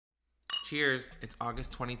Cheers! It's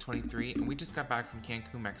August 2023 and we just got back from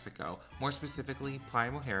Cancun, Mexico. More specifically, Playa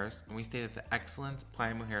Mujeres, and we stayed at the Excellence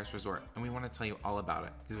Playa Mujeres Resort. And we want to tell you all about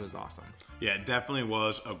it because it was awesome. Yeah, it definitely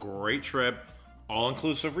was a great trip.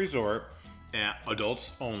 All-inclusive resort, and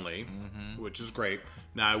adults only, which is great.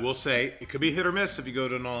 Now, I will say, it could be hit or miss if you go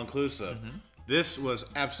to an all-inclusive. This was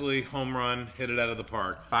absolutely home run, hit it out of the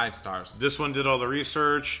park. 5 stars. This one did all the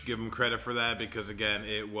research. Give them credit for that because, again,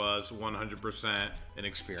 it was 100% an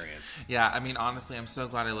experience. Yeah, I mean, honestly, I'm so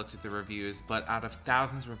glad I looked at the reviews. But out of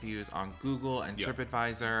thousands of reviews on Google and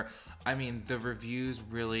TripAdvisor, I mean, the reviews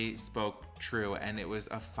really spoke true. And it was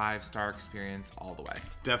a 5-star experience all the way.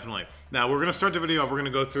 Definitely. Now, we're going to start the video off. We're going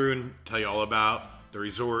to go through and tell you all about the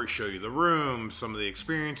resort, show you the rooms, some of the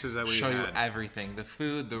experiences that we had. Show you everything. The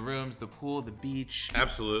food, the rooms, the pool, the beach.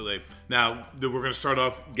 Absolutely. Now, we're going to start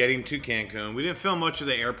off getting to Cancun. We didn't film much of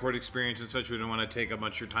the airport experience and such. We didn't want to take up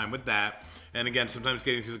much of your time with that. And again, sometimes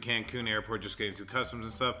getting through the Cancun airport, just getting through customs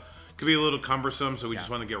and stuff, could be a little cumbersome, so we just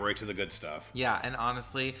want to get right to the good stuff. Yeah, and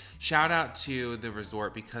honestly, shout out to the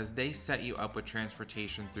resort because they set you up with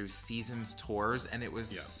transportation through Seasons Tours, and it was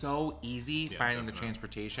so easy finding the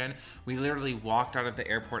transportation. We literally walked out of the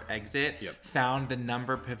airport exit, found the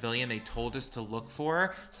number pavilion they told us to look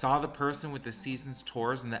for, saw the person with the Seasons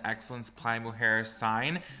Tours and the Excellence Playa Mujeres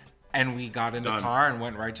sign, and we got in the car and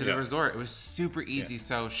went right to the resort. It was super easy.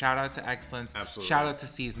 So shout out to Excellence. Absolutely. Shout out to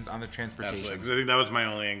Seasons on the transportation. Absolutely. Because I think that was my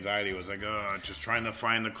only anxiety was like, just trying to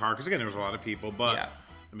find the car. Because again, there was a lot of people. But,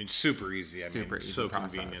 I mean, super easy. Super easy so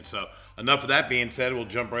process. Convenient. So enough of that being said, we'll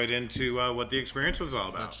jump right into what the experience was all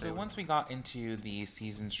about. So once we got into the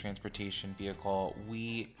Seasons transportation vehicle,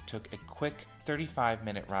 we took a quick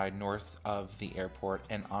 35-minute ride north of the airport,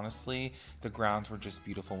 and honestly, the grounds were just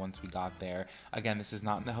beautiful once we got there. Again, this is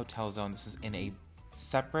not in the hotel zone. This is in a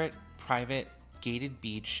separate, private, gated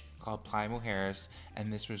beach called Playa Mujeres,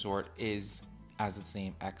 and this resort is, as its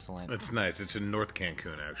name, excellent. It's nice. It's in North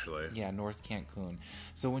Cancun, actually. Yeah, North Cancun.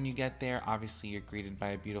 So when you get there, obviously you're greeted by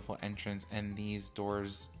a beautiful entrance, and these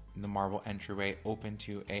doors, the marble entryway, open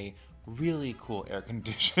to a really cool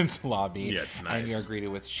air-conditioned lobby. Yeah, it's nice. And you're greeted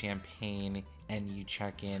with champagne, and you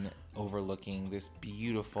check in overlooking this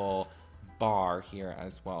beautiful bar here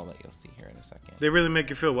as well that you'll see here in a second. They really make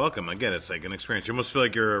you feel welcome. Again, it's like an experience. You almost feel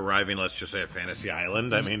like you're arriving, let's just say, at Fantasy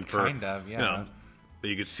Island. I mean, kind of, yeah. You know, but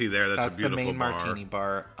you can see there, that's a beautiful the main bar. martini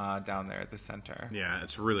bar down there at the center. Yeah,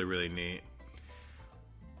 it's really, really neat.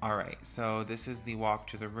 All right, so this is the walk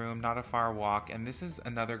to the room, not a far walk. And this is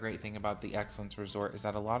another great thing about the Excellence Resort is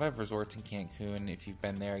that a lot of resorts in Cancun, if you've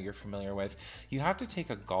been there, you're familiar with, you have to take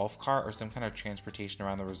a golf cart or some kind of transportation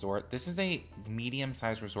around the resort. This is a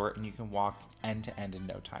medium-sized resort, and you can walk end to end in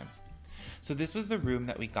no time. So this was the room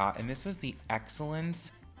that we got, and this was the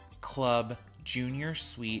Excellence Club Junior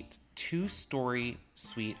Suite, 2-story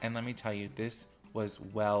suite. And let me tell you, this was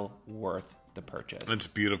well worth the purchase. It's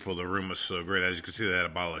beautiful. The room was so great. As you can see, they had a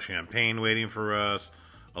bottle of champagne waiting for us,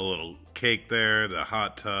 a little cake there, the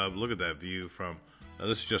hot tub. Look at that view from... Now,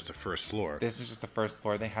 this is just the first floor. This is just the first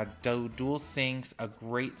floor. They had dual sinks, a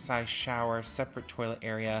great size shower, separate toilet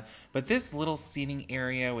area. But this little seating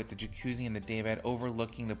area with the jacuzzi and the daybed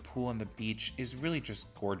overlooking the pool and the beach is really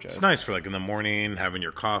just gorgeous. It's nice for like in the morning, having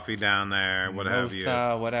your coffee down there, what have you.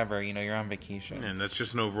 Whatever, you know, you're on vacation. And that's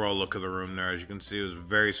just an overall look of the room there. As you can see, it was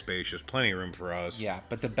very spacious, plenty of room for us. Yeah,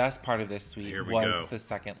 but the best part of this suite was the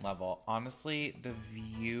second level. Honestly, the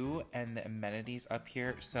view and the amenities up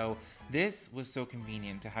here. So this was so convenient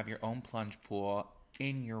to have your own plunge pool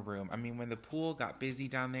in your room. I mean, when the pool got busy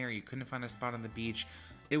down there, you couldn't find a spot on the beach,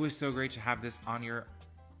 it was so great to have this on your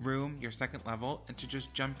room, your second level, and to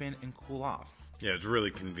just jump in and cool off. Yeah, it's really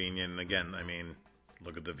convenient. And again, I mean,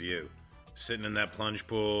 look at the view. Sitting in that plunge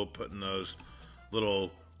pool, putting those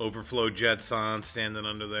little overflow jets on, standing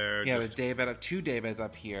under there. Yeah, with daybed, 2 daybeds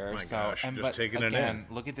up here. Oh my gosh, just taking it in.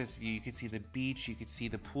 Look at this view. You could see the beach. You could see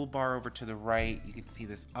the pool bar over to the right. You could see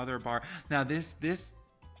this other bar. Now, this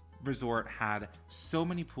resort had so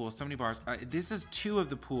many pools, so many bars. This is 2 of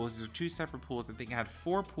the pools. These are 2 separate pools. I think it had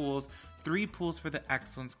 4 pools, 3 pools for the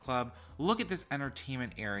Excellence Club. Look at this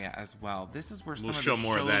entertainment area as well. This is where some of the shows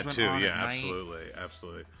more of that went too. On yeah, at absolutely, night.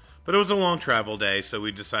 Absolutely. But it was a long travel day, so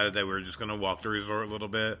we decided that we were just going to walk the resort a little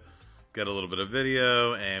bit, get a little bit of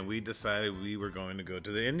video, and we decided we were going to go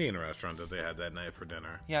to the Indian restaurant that they had that night for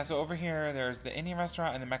dinner. Yeah, so over here, there's the Indian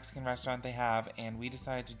restaurant and the Mexican restaurant they have, and we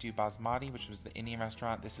decided to do Basmati, which was the Indian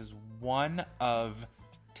restaurant. This is one of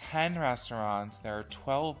 10 restaurants. There are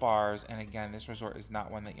 12 bars, and again, this resort is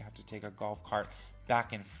not one that you have to take a golf cart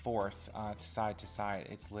back and forth side to side.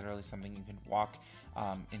 It's literally something you can walk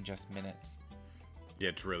in just minutes. Yeah,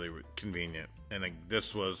 it's really convenient. And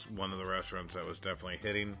this was one of the restaurants that was definitely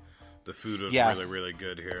hitting The food was Yes. really, really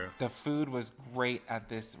good here. The food was great at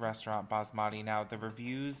this restaurant, Basmati. Now, the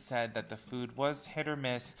reviews said that the food was hit or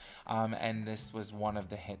miss, and this was one of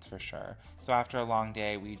the hits for sure. So after a long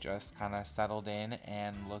day, we just kind of settled in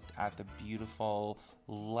and looked at the beautiful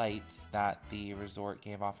lights that the resort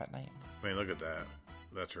gave off at night. I mean, look at that.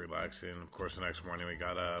 That's relaxing. Of course, the next morning we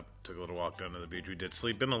got up, took a little walk down to the beach. We did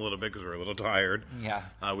sleep in a little bit because we were a little tired. Yeah.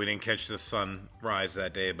 We didn't catch the sunrise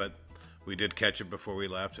that day, but we did catch it before we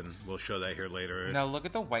left, and we'll show that here later. Now, look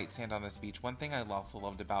at the white sand on this beach. One thing I also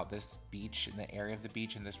loved about this beach, in the area of the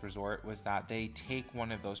beach in this resort, was that they take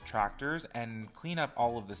one of those tractors and clean up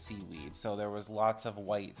all of the seaweed. So there was lots of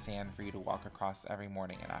white sand for you to walk across every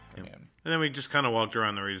morning and afternoon. Yep. And then we just kind of walked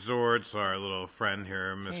around the resort. Saw our little friend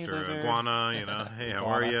here, Mr. Iguana. You know, hey, how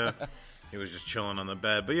are you? He was just chilling on the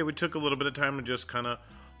bed. But yeah, we took a little bit of time to just kind of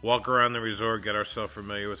walk around the resort, get ourselves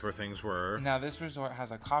familiar with where things were. Now, this resort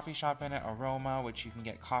has a coffee shop in it, Aroma, which you can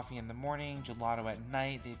get coffee in the morning, gelato at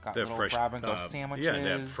night. They've got little grab-and-go sandwiches. Yeah, they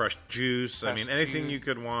have fresh juice. I mean, anything you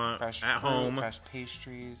could want fresh at fruit, home. Fresh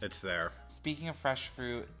pastries. It's there. Speaking of fresh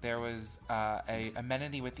fruit, there was a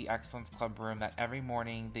amenity with the Excellence Club room that every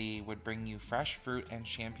morning they would bring you fresh fruit and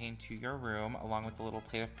champagne to your room, along with a little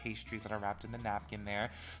plate of pastries that are wrapped in the napkin there.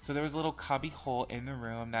 So there was a little cubby hole in the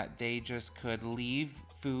room that they just could leave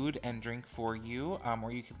food and drink for you,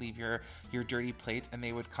 or you could leave your dirty plates and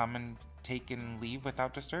they would come and take and leave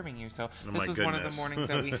without disturbing you. So this was one of the mornings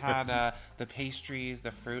that we had the pastries,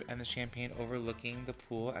 the fruit, and the champagne overlooking the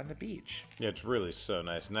pool and the beach. Yeah, it's really so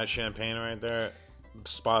nice. And that champagne right there,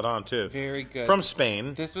 spot on too. Very good. From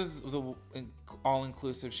Spain. This was the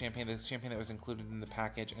all-inclusive champagne, the champagne that was included in the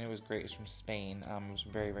package, and it was great. It was from Spain. It was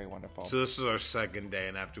very, very wonderful. So this is our second day,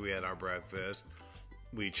 and after we had our breakfast,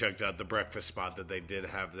 we checked out the breakfast spot that they did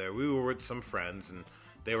have there. We were with some friends, and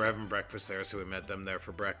they were having breakfast there, so we met them there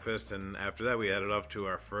for breakfast. And after that, we headed off to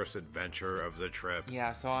our first adventure of the trip.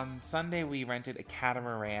 Yeah, so on Sunday, we rented a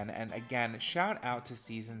catamaran. And again, shout out to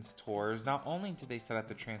Seasons Tours. Not only did they set up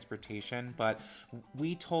the transportation, but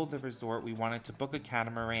we told the resort we wanted to book a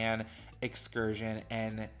catamaran excursion,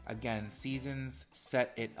 and again, Seasons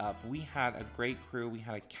set it up. We had a great crew. We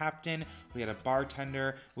had a captain, we had a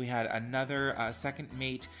bartender, we had another second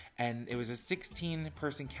mate, and it was a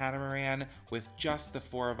 16-person catamaran with just the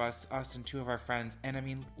four of us and two of our friends. And I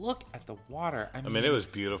mean, look at the water. I mean, it was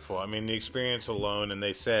beautiful. I mean, the experience alone, and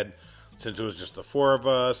they said since it was just the four of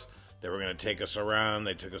us, they were going to take us around.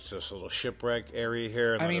 They took us to this little shipwreck area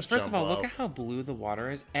here. And I mean, first of all, look at how blue the water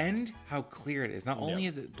is and how clear it is. Not only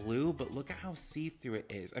is it blue, but look at how see-through it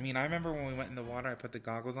is. I mean, I remember when we went in the water, I put the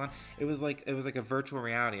goggles on. It was like a virtual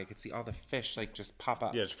reality. I could see all the fish like just pop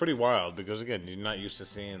up. Yeah, it's pretty wild because again, you're not used to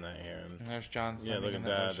seeing that here. And there's John. Yeah, look at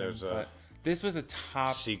that. There's a this was a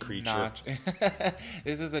top sea creature. Notch.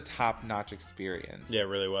 This was a top-notch experience. Yeah, it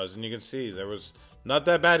really was, and you can see there was not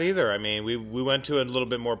that bad either. I mean, we went to a little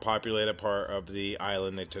bit more populated part of the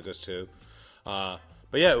island they took us to.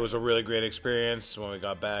 But yeah, it was a really great experience. When we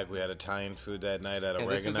got back, we had Italian food that night at Oregano.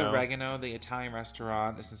 This is Oregano, the Italian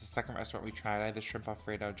restaurant. This is the second restaurant we tried. I had the shrimp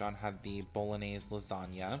Alfredo. John had the bolognese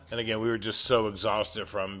lasagna. And again, we were just so exhausted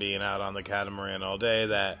from being out on the catamaran all day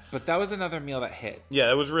that... But that was another meal that hit.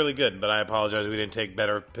 Yeah, it was really good. But I apologize we didn't take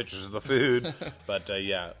better pictures of the food. But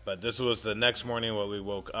yeah, but this was the next morning what we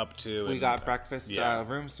woke up to. We got breakfast,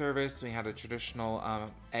 room service. We had a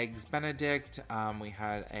traditional eggs Benedict. We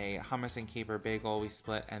had a hummus and caper bagel. We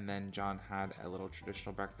split, and then John had a little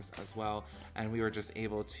traditional breakfast as well, and we were just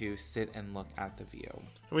able to sit and look at the view. And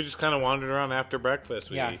we just kind of wandered around after breakfast.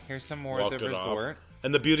 Here's some more of the resort.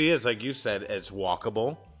 And the beauty is, like you said, it's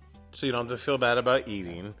walkable, so you don't have to feel bad about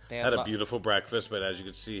eating. They had a beautiful breakfast, but as you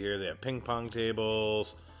can see here, they have ping pong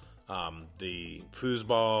tables, the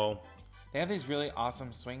foosball. They have these really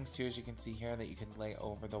awesome swings, too, as you can see here, that you can lay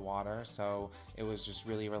over the water. So it was just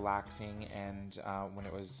really relaxing. And when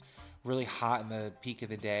it was really hot in the peak of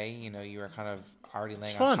the day, you know, you were kind of already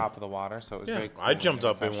laying on top of the water. So it was very cool. I jumped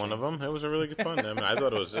up in one of them. It was a really good fun. I mean, I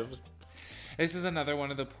thought it was... This is another one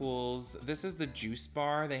of the pools. This is the juice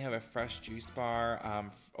bar. They have a fresh juice bar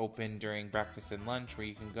open during breakfast and lunch where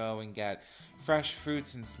you can go and get fresh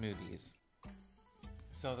fruits and smoothies.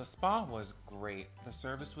 So the spa was great. The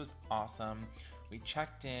service was awesome. We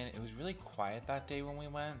checked in. It was really quiet that day when we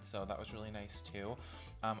went, so that was really nice too.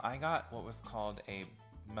 I got what was called a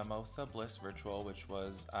Mimosa Bliss ritual, which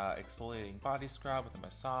was exfoliating body scrub with a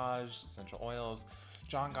massage, essential oils.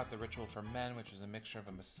 John got the ritual for men, which was a mixture of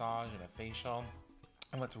a massage and a facial.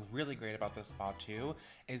 And what's really great about this spa too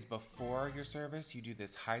is before your service, you do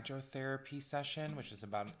this hydrotherapy session, which is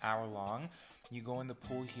about an hour long. You go in the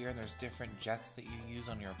pool here, and there's different jets that you use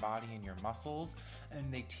on your body and your muscles, and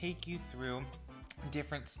they take you through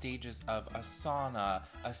different stages of a sauna,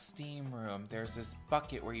 a steam room. There's this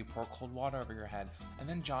bucket where you pour cold water over your head. And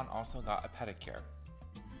then John also got a pedicure.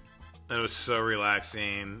 It was so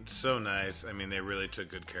relaxing, so nice. I mean, they really took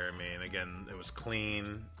good care of me. And again, it was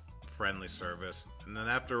clean, friendly service. And then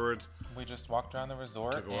afterwards, we just walked around the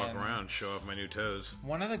resort. Took a walk around, show off my new toes.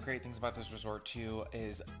 One of the great things about this resort too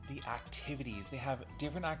is the activities. They have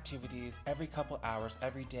different activities every couple hours,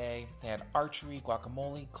 every day. They had archery,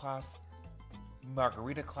 guacamole class,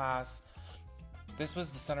 margarita class. This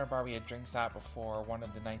was the center bar we had drinks at before one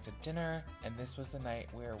of the nights at dinner, and this was the night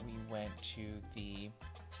where we went to the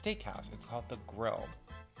steakhouse. It's called The Grill.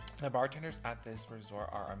 The bartenders at this resort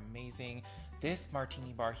are amazing. This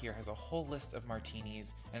martini bar here has a whole list of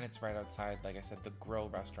martinis, and it's right outside, like I said, The Grill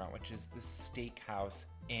restaurant, which is the steakhouse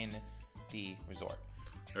in the resort.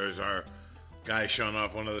 There's our guy showing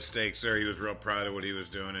off one of the steaks there. He was real proud of what he was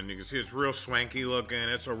doing, and you can see it's real swanky looking.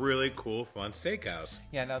 It's a really cool, fun steakhouse.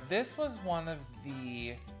 Yeah, now this was one of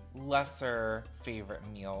the lesser favorite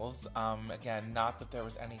meals. Again, not that there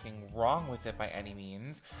was anything wrong with it by any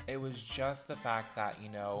means. It was just the fact that, you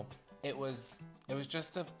know, it was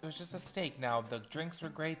just a steak. Now the drinks were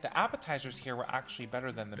great. The appetizers here were actually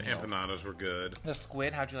better than the meals. Empanadas were good. The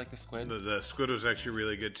squid, how'd you like the squid? The squid was actually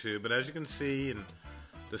really good too. But as you can see, and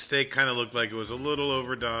the steak kind of looked like it was a little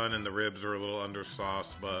overdone, and the ribs were a little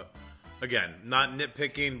undersauced. But again, not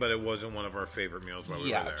nitpicking, but it wasn't one of our favorite meals while we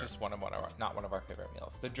were there. Yeah, just not one of our favorite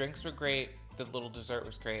meals. The drinks were great. The little dessert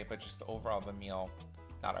was great, but just overall the meal,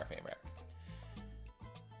 not our favorite.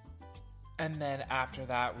 And then after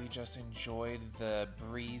that, we just enjoyed the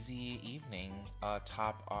breezy evening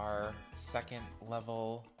atop our second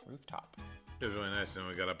level rooftop. It was really nice. And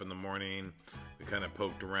we got up in the morning. We kind of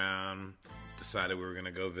poked around, decided we were going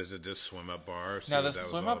to go visit this swim-up bar. Now, the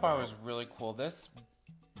swim-up bar was really cool. This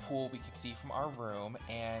pool we could see from our room,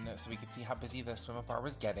 and so we could see how busy the swim-up bar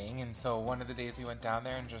was getting. And so one of the days we went down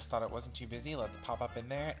there and just thought it wasn't too busy. Let's pop up in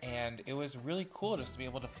there. And it was really cool just to be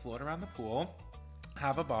able to float around the pool,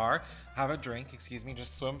 have a drink,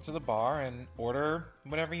 just swim to the bar and order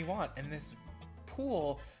whatever you want. And this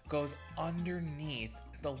pool goes underneath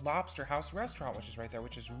the Lobster House restaurant, which is right there,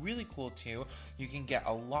 which is really cool too. You can get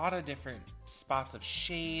a lot of different spots of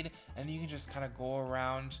shade, and you can just kind of go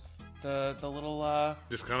around the little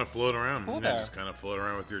just kind of float around. Pool there. Just kind of float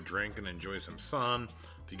around with your drink and enjoy some sun.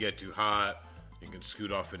 If you get too hot, you can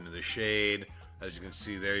scoot off into the shade. As you can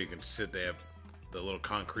see there, you can sit. They have the little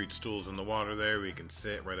concrete stools in the water there where you can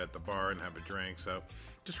sit right at the bar and have a drink. So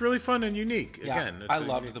just really fun and unique. Yeah, Again, I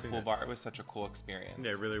loved the pool bar. It was such a cool experience.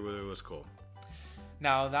 Yeah, it really, really was cool.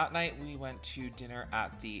 Now, that night we went to dinner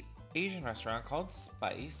at the Asian restaurant called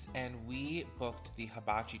Spice, and we booked the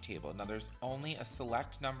hibachi table. Now, there's only a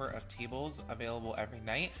select number of tables available every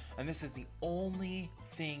night, and this is the only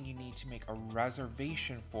thing you need to make a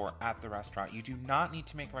reservation for at the restaurant. You do not need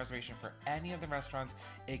to make a reservation for any of the restaurants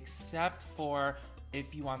except for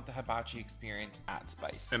if you want the hibachi experience at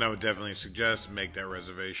Spice. And I would definitely suggest make that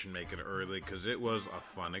reservation, make it early, because it was a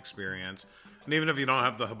fun experience. And even if you don't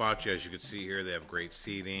have the hibachi, as you can see here, they have great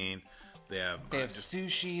seating. They have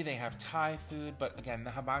sushi, they have Thai food, but again,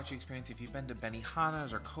 the hibachi experience, if you've been to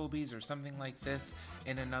Benihana's or Kobe's or something like this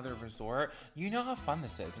in another resort, you know how fun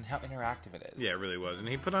this is and how interactive it is. Yeah, it really was. And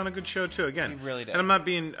he put on a good show, too. Again, he really did. And I'm not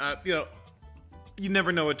being, you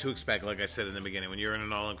never know what to expect, like I said in the beginning. When you're in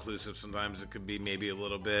an all-inclusive, sometimes it could be maybe a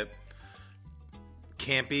little bit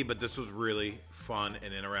campy, but this was really fun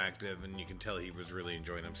and interactive, and you can tell he was really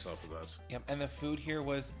enjoying himself with us. Yep, and the food here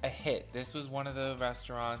was a hit. This was one of the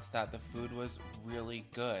restaurants that the food was really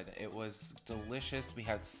good. It was delicious. We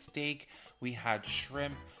had steak, we had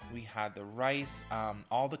shrimp, we had the rice,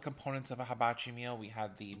 all the components of a hibachi meal. We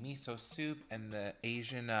had the miso soup and the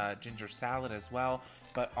Asian ginger salad as well.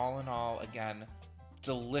 But all in all, again,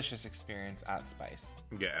 delicious experience at Spice.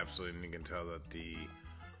 Yeah, absolutely, and you can tell that the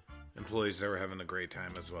employees there were having a great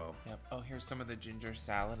time as well. Yep. Oh, here's some of the ginger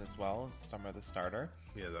salad as well as some of the starter.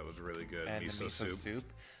 Yeah, that was really good. And the miso soup.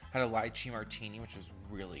 Had a lychee martini, which was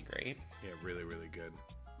really great. Yeah, really, really good.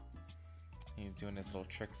 He's doing his little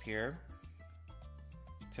tricks here.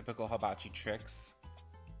 Typical hibachi tricks.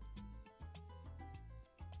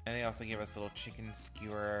 And they also gave us little chicken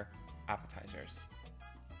skewer appetizers.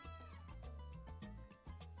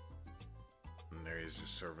 And there he's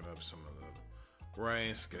just serving up some of the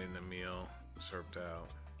rice, getting the meal served out.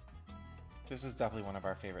 This was definitely one of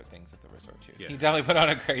our favorite things at the resort too. Yeah. He definitely put on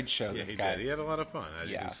a great show. Yeah, this guy did. He had a lot of fun,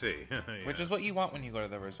 as you can see. Yeah. Which is what you want when you go to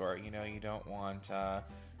the resort. You know, you don't want a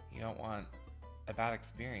bad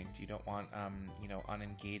experience. You don't want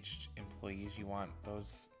unengaged employees. You want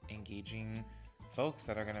those engaging, folks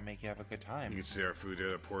that are going to make you have a good time. You can see our food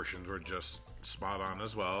here. The portions were just spot on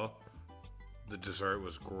as well. The dessert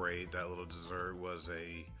was great. That little dessert was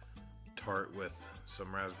a tart with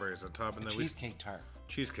some raspberries on top. And then cheesecake tart.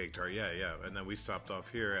 Cheesecake tart, yeah. And then we stopped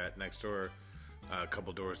off here at next door, a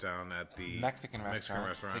couple doors down at the Mexican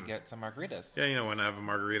restaurant to get some margaritas. Yeah, you know, when I have a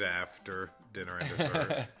margarita after dinner and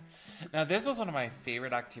dessert. Now, this was one of my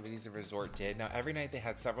favorite activities the resort did. Now, every night they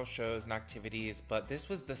had several shows and activities, but this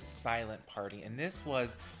was the silent party. And this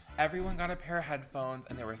was, everyone got a pair of headphones,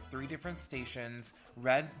 and there were 3 different stations,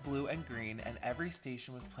 red, blue, and green, and every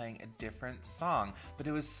station was playing a different song. But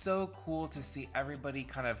it was so cool to see everybody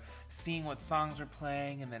kind of seeing what songs were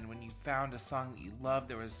playing, and then when you found a song that you loved,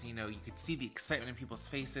 there was, you know, you could see the excitement in people's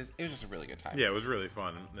faces. It was just a really good time. Yeah, it was really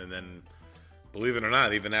fun. And then, believe it or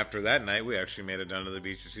not, even after that night, we actually made it down to the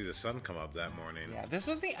beach to see the sun come up that morning. Yeah, this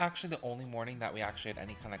was actually the only morning that we actually had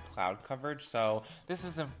any kind of cloud coverage. So it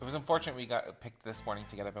was unfortunate we got picked this morning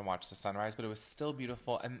to get up and watch the sunrise, but it was still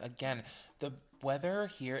beautiful. And again, the weather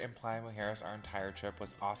here in Playa Mujeres, our entire trip,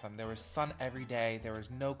 was awesome. There was sun every day. There was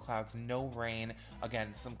no clouds, no rain.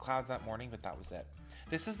 Again, some clouds that morning, but that was it.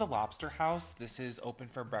 This is the Lobster House. This is open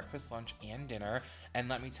for breakfast, lunch, and dinner. And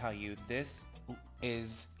let me tell you, this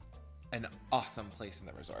is an awesome place in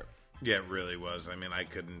the resort. Yeah, it really was. I mean,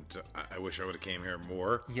 I wish I would have came here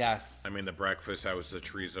more. Yes. I mean, the breakfast, that was the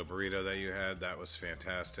chorizo burrito that you had. That was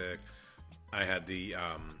fantastic. I had the...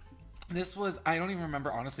 This was, I don't even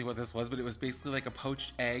remember honestly what this was, but it was basically like a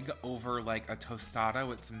poached egg over like a tostada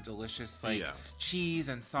with some delicious cheese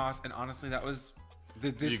and sauce. And honestly, that was...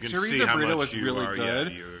 This chorizo burrito was really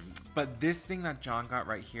good. Yeah, but this thing that John got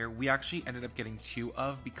right here, we actually ended up getting 2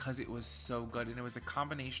 of because it was so good. And it was a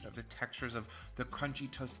combination of the textures of the crunchy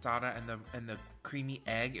tostada and the creamy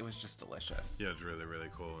egg. It was just delicious. Yeah, it's really, really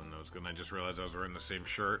cool. And it was good. And I just realized I was wearing the same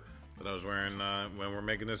shirt that I was wearing when we're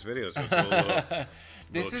making this video. So it's a little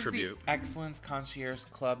this is tribute. The Excellence Concierge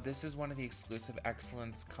Club. This is one of the exclusive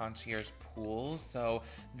Excellence Concierge pools. So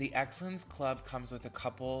the Excellence Club comes with a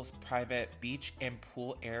couple private beach and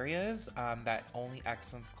pool areas that only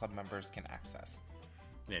Excellence Club members can access.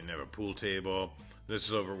 And they have a pool table. This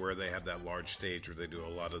is over where they have that large stage where they do a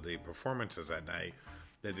lot of the performances at night.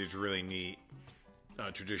 They do really neat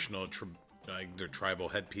traditional their tribal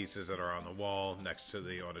headpieces that are on the wall next to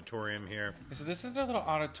the auditorium here. So this is their little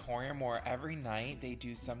auditorium where every night they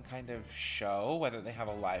do some kind of show, whether they have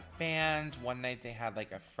a live band. One night they had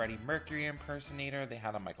like a Freddie Mercury impersonator. They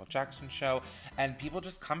had a Michael Jackson show. And people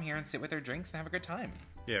just come here and sit with their drinks and have a good time.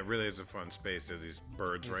 Yeah, it really is a fun space. There are these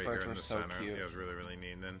birds right here in the so center. Cute. Yeah, it was really, really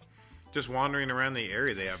neat. And then just wandering around the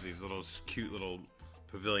area, they have these little cute little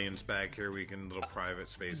pavilions back here where you can little private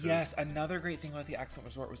spaces. Yes, another great thing about the Excellent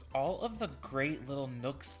Resort was all of the great little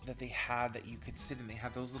nooks that they had that you could sit in. They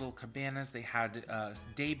had those little cabanas. They had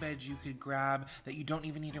day beds you could grab that you don't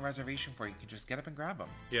even need a reservation for. You could just get up and grab them.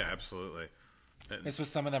 Yeah, absolutely. This was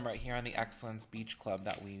some of them right here on the Excellence Beach Club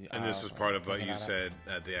that we... And this was part of what you said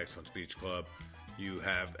at the Excellence Beach Club. You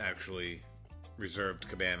have actually reserved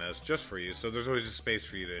cabanas just for you, so there's always a space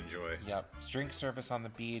for you to enjoy. Yep. Drink service on the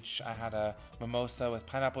beach. I had a mimosa with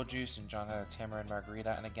pineapple juice, and John had a tamarind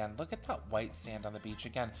margarita. And again, look at that white sand on the beach.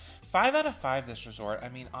 Again, 5 out of 5 this resort. I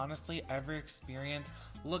mean, honestly, every experience,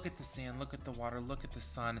 look at the sand, look at the water, look at the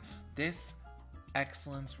sun. This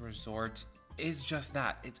Excellence Resort is just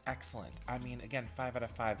that. It's excellent. I mean, again, 5 out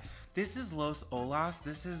of 5. This is Los Olas.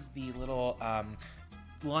 This is the little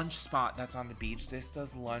lunch spot that's on the beach. This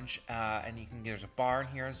does lunch, and there's a bar in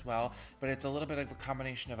here as well, but it's a little bit of a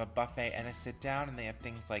combination of a buffet and a sit down, and they have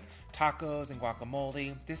things like tacos and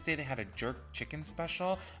guacamole. This day they had a jerk chicken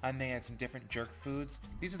special, and they had some different jerk foods.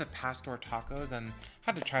 These are the pastor tacos, and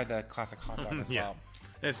had to try the classic hot dog as well.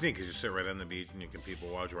 And it's neat because you sit right on the beach and you can people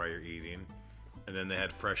watch while you're eating. And then they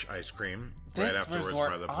had fresh ice cream right afterwards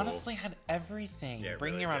by the pool. Honestly had everything. Yeah,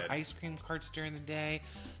 Bringing really around did. Ice cream carts during the day.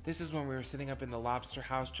 This is when we were sitting up in the Lobster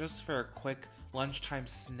House just for a quick lunchtime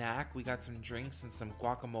snack. We got some drinks and some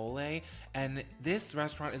guacamole. And this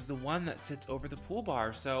restaurant is the one that sits over the pool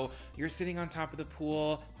bar. So you're sitting on top of the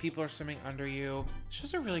pool. People are swimming under you. It's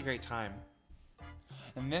just a really great time.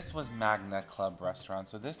 And this was Magna Club Restaurant.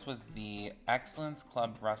 So this was the Excellence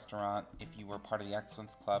Club Restaurant if you were part of the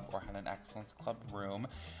Excellence Club or had an Excellence Club room.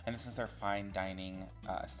 And this is their fine dining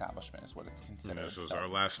establishment is what it's considered. And this was our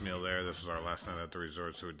last meal there. This was our last night at the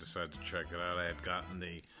resort, so we decided to check it out. I had gotten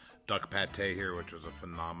the duck pate here, which was a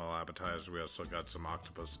phenomenal appetizer. We also got some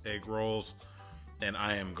octopus egg rolls. And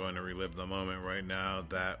I am going to relive the moment right now.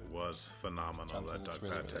 That was phenomenal, that duck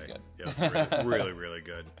pate. Really good. Yeah, it was really, really, really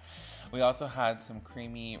good. We also had some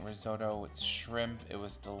creamy risotto with shrimp. It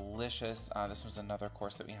was delicious. This was another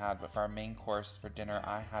course that we had, but for our main course for dinner,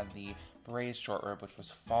 I had the braised short rib, which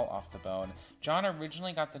was fall off the bone. John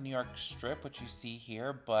originally got the New York strip, which you see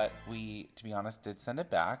here, but we, to be honest, did send it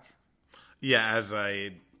back. Yeah, as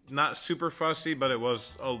not super fussy, but it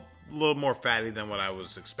was a little more fatty than what I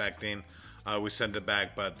was expecting. We sent it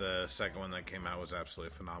back, but the second one that came out was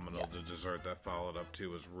absolutely phenomenal. Yeah. The dessert that followed up too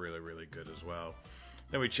was really, really good as well.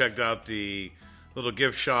 Then we checked out the little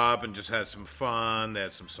gift shop and just had some fun. They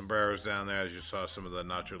had some sombreros down there, as you saw, some of the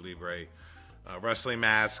Nacho Libre wrestling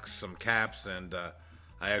masks, some caps, and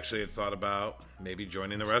I actually had thought about maybe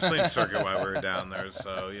joining the wrestling circuit while we were down there.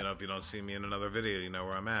 So, you know, if you don't see me in another video, you know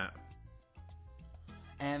where I'm at.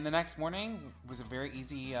 And the next morning was a very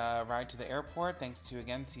easy ride to the airport, thanks to,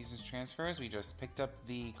 again, Seasons Transfers. We just picked up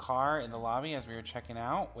the car in the lobby as we were checking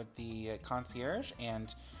out with the concierge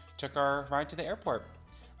and took our ride to the airport.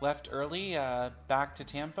 Left early, back to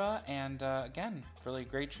Tampa, and again, really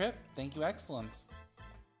great trip. Thank you, Excellence.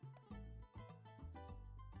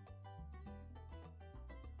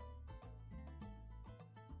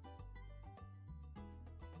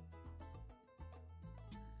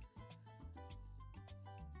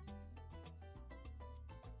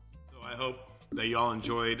 I hope that y'all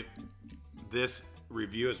enjoyed this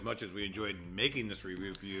review as much as we enjoyed making this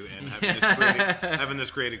review and having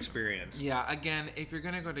this great experience. Yeah, again, if you're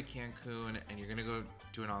going to go to Cancun and you're going to go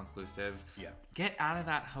to an all-inclusive, get out of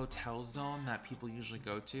that hotel zone that people usually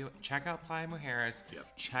go to. Check out Playa Mujeres.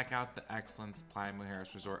 Check out the Excellence Playa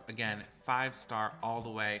Mujeres Resort. Again, 5-star all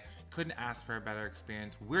the way. Couldn't ask for a better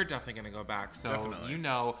experience. We're definitely going to go back. So, you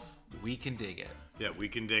know, we can dig it. Yeah, we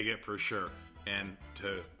can dig it for sure. And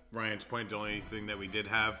to Ryan's point, the only thing that we did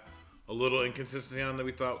have a little inconsistency on that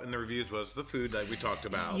we thought in the reviews was the food that we talked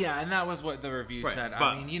about. Yeah, and that was what the review said. But,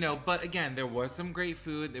 I mean, you know, but again, there was some great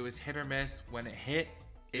food. It was hit or miss. When it hit,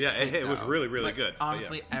 it was really, really good.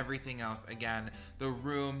 Honestly, everything else, again, the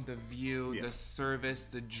room, the view, the service,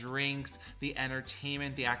 the drinks, the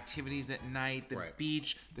entertainment, the activities at night, the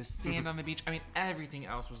beach, the sand on the beach. I mean, everything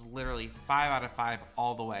else was literally 5 out of 5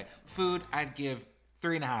 all the way. Food, I'd give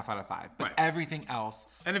 3.5 out of 5. But everything else,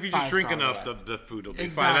 and if you just drink enough, the food will be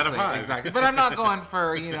 5 out of 5. Exactly. But I'm not going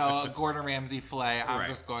for, you know, a Gordon Ramsay filet. I'm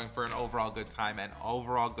just going for an overall good time, and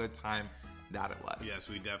overall good time that it was. Yes,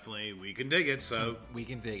 we can dig it. So we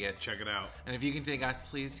can dig it. Check it out. And if you can dig us,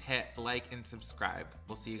 please hit like and subscribe.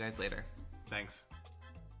 We'll see you guys later. Thanks.